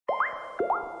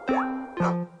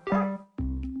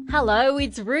Hello,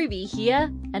 it's Ruby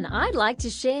here, and I'd like to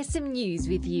share some news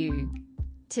with you.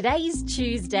 Today's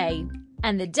Tuesday,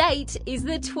 and the date is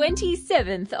the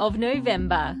 27th of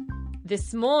November.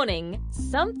 This morning,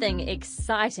 something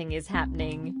exciting is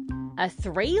happening. A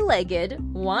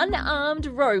three-legged, one-armed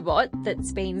robot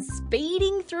that's been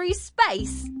speeding through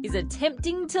space is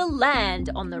attempting to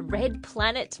land on the red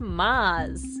planet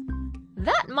Mars.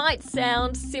 That might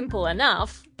sound simple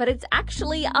enough, but it's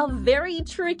actually a very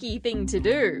tricky thing to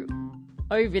do.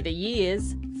 Over the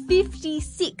years,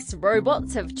 56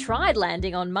 robots have tried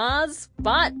landing on Mars,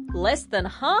 but less than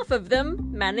half of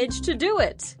them managed to do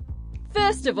it.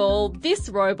 First of all, this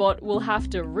robot will have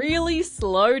to really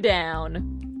slow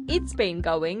down. It's been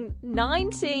going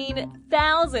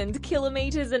 19,000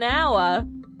 kilometers an hour.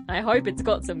 I hope it's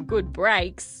got some good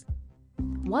brakes.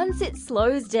 Once it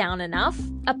slows down enough,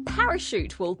 a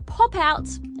parachute will pop out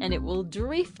and it will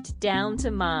drift down to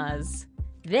Mars.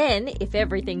 Then, if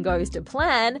everything goes to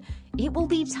plan, it will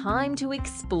be time to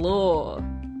explore.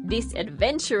 This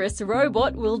adventurous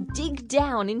robot will dig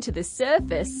down into the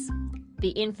surface.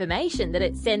 The information that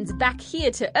it sends back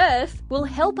here to Earth will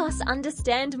help us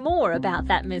understand more about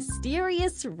that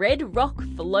mysterious red rock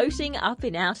floating up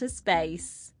in outer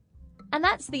space. And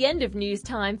that's the end of news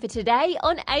time for today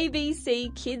on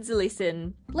ABC Kids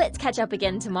Listen. Let's catch up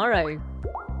again tomorrow.